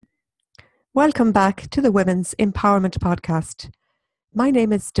Welcome back to the Women's Empowerment Podcast. My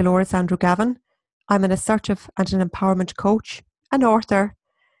name is Dolores Andrew Gavin. I'm an assertive and an empowerment coach, an author,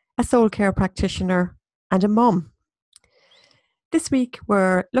 a soul care practitioner, and a mum. This week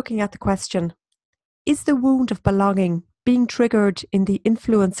we're looking at the question, is the wound of belonging being triggered in the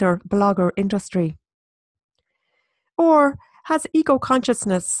influencer blogger industry? Or has ego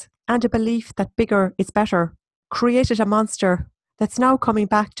consciousness and a belief that bigger is better created a monster that's now coming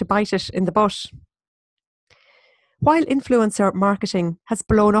back to bite it in the butt? While influencer marketing has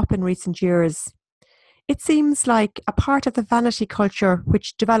blown up in recent years, it seems like a part of the vanity culture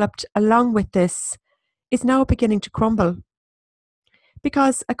which developed along with this is now beginning to crumble.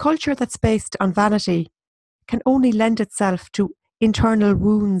 Because a culture that's based on vanity can only lend itself to internal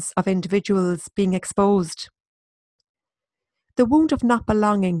wounds of individuals being exposed. The wound of not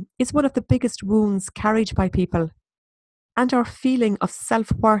belonging is one of the biggest wounds carried by people, and our feeling of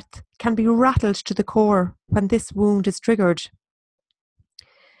self-worth can be rattled to the core when this wound is triggered.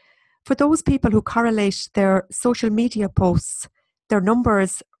 For those people who correlate their social media posts, their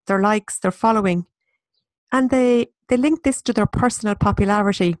numbers, their likes, their following, and they link this to their personal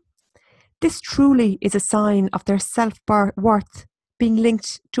popularity, this truly is a sign of their self-worth being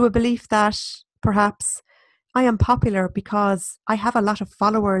linked to a belief that, perhaps, I am popular because I have a lot of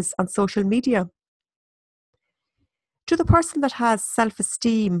followers on social media. To the person that has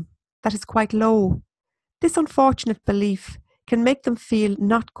self-esteem that is quite low, this unfortunate belief can make them feel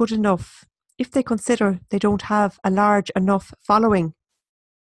not good enough if they consider they don't have a large enough following.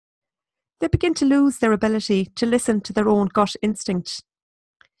 They begin to lose their ability to listen to their own gut instinct,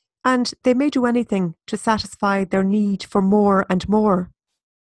 and they may do anything to satisfy their need for more and more.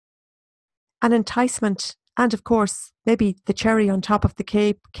 An enticement, and of course, maybe the cherry on top of the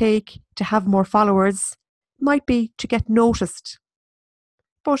cake to have more followers, might be to get noticed.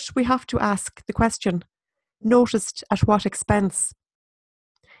 But we have to ask the question, noticed at what expense?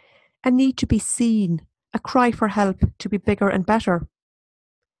 A need to be seen, a cry for help to be bigger and better.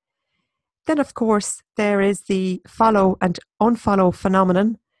 Then, of course, there is the follow and unfollow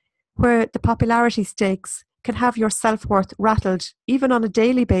phenomenon, where the popularity stakes can have your self-worth rattled even on a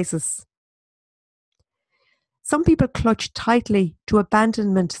daily basis. Some people clutch tightly to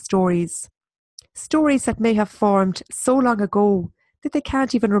abandonment stories that may have formed so long ago that they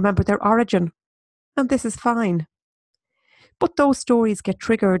can't even remember their origin, and this is fine. But those stories get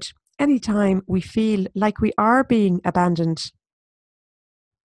triggered anytime we feel like we are being abandoned.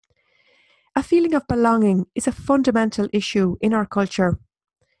 A feeling of belonging is a fundamental issue in our culture,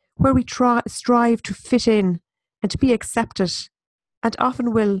 where we strive to fit in and to be accepted, and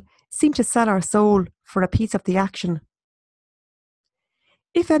often will seem to sell our soul for a piece of the action.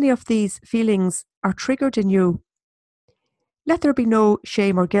 If any of these feelings are triggered in you, let there be no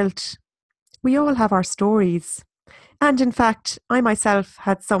shame or guilt. We all have our stories. And in fact, I myself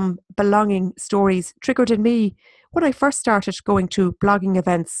had some belonging stories triggered in me when I first started going to blogging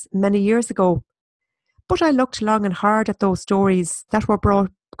events many years ago. But I looked long and hard at those stories that were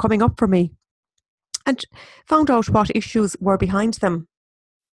coming up for me and found out what issues were behind them.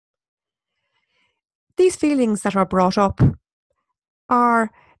 These feelings that are brought up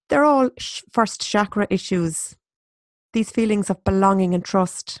they're all first chakra issues, these feelings of belonging and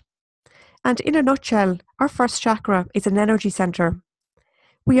trust. And in a nutshell, our first chakra is an energy center.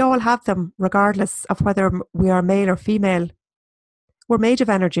 We all have them, regardless of whether we are male or female. We're made of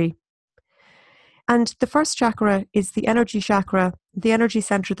energy. And the first chakra is the energy chakra, the energy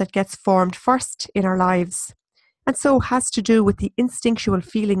center that gets formed first in our lives, and so has to do with the instinctual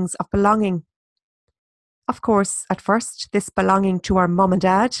feelings of belonging. Of course, at first, this belonging to our mum and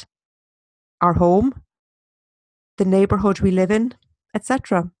dad, our home, the neighbourhood we live in,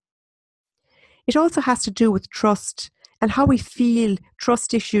 etc. It also has to do with trust and how we feel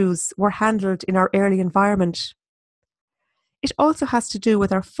trust issues were handled in our early environment. It also has to do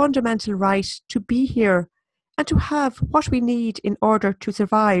with our fundamental right to be here and to have what we need in order to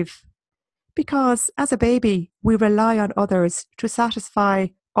survive. Because as a baby, we rely on others to satisfy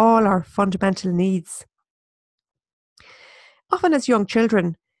all our fundamental needs. Often as young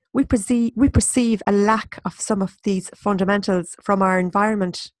children, we perceive a lack of some of these fundamentals from our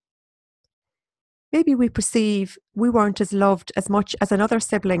environment. Maybe we perceive we weren't as loved as much as another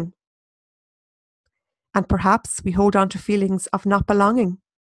sibling. And perhaps we hold on to feelings of not belonging.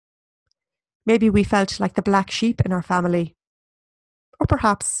 Maybe we felt like the black sheep in our family. Or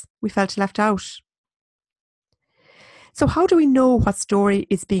perhaps we felt left out. So how do we know what story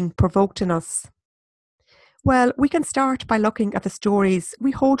is being provoked in us? Well, we can start by looking at the stories we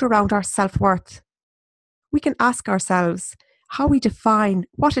hold around our self-worth. We can ask ourselves, how we define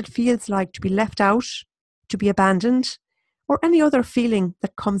what it feels like to be left out, to be abandoned, or any other feeling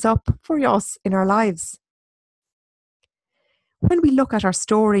that comes up for us in our lives. When we look at our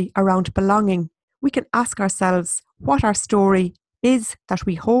story around belonging, we can ask ourselves what our story is that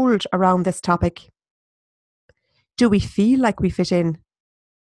we hold around this topic. Do we feel like we fit in?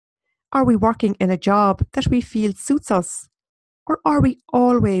 Are we working in a job that we feel suits us? Or are we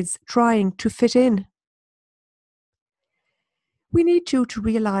always trying to fit in? We need you to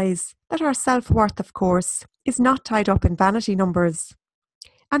realise that our self-worth, of course, is not tied up in vanity numbers,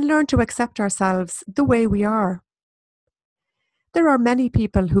 and learn to accept ourselves the way we are. There are many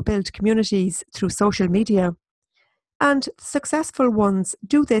people who build communities through social media, and successful ones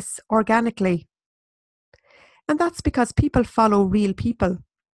do this organically. And that's because people follow real people,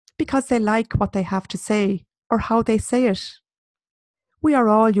 because they like what they have to say or how they say it. We are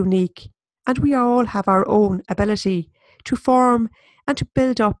all unique, and we all have our own ability to form and to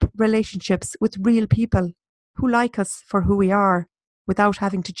build up relationships with real people who like us for who we are without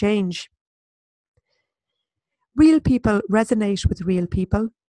having to change. Real people resonate with real people,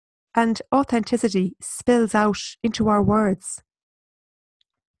 and authenticity spills out into our words.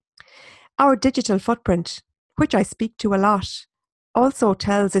 Our digital footprint, which I speak to a lot, also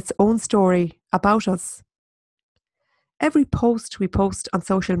tells its own story about us. Every post we post on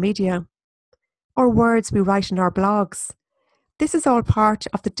social media, or words we write in our blogs, this is all part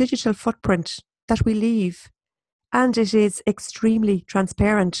of the digital footprint that we leave, and it is extremely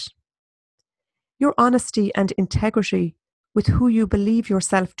transparent. Your honesty and integrity with who you believe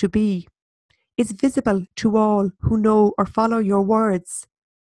yourself to be is visible to all who know or follow your words.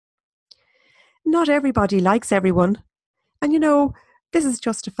 Not everybody likes everyone, and this is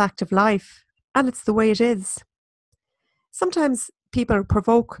just a fact of life, and it's the way it is. Sometimes people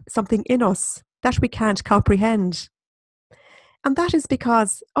provoke something in us that we can't comprehend. And that is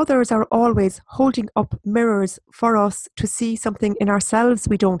because others are always holding up mirrors for us to see something in ourselves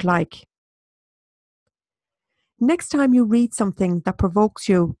we don't like. Next time you read something that provokes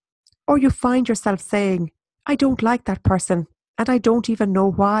you, or you find yourself saying, "I don't like that person, and I don't even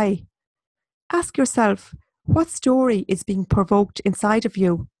know why," ask yourself, what story is being provoked inside of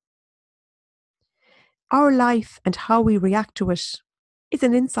you? Our life and how we react to it is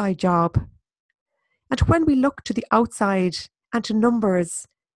an inside job. And when we look to the outside and to numbers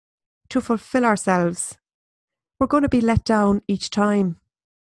to fulfill ourselves, we're going to be let down each time.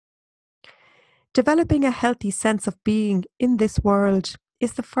 Developing a healthy sense of being in this world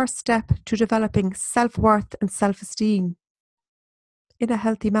is the first step to developing self-worth and self-esteem in a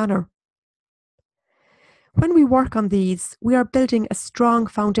healthy manner. When we work on these, we are building a strong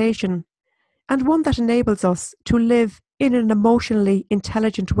foundation, and one that enables us to live in an emotionally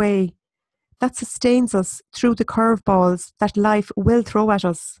intelligent way that sustains us through the curveballs that life will throw at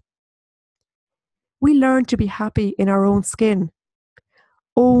us. We learn to be happy in our own skin,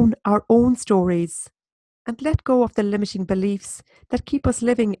 own our own stories, and let go of the limiting beliefs that keep us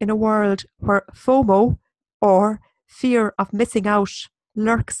living in a world where FOMO, or fear of missing out,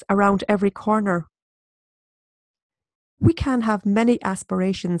 lurks around every corner. We can have many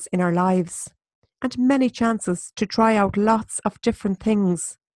aspirations in our lives and many chances to try out lots of different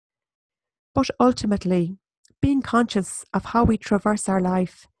things. But ultimately, being conscious of how we traverse our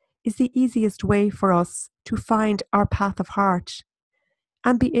life is the easiest way for us to find our path of heart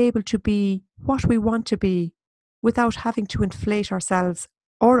and be able to be what we want to be without having to inflate ourselves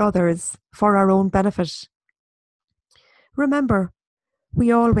or others for our own benefit. Remember,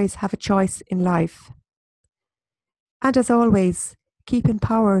 we always have a choice in life. And as always, keep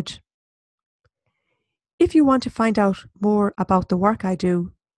empowered. If you want to find out more about the work I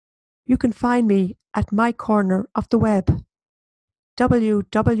do, you can find me at my corner of the web,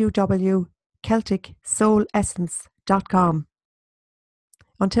 www.celticsoulessence.com.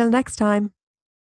 Until next time.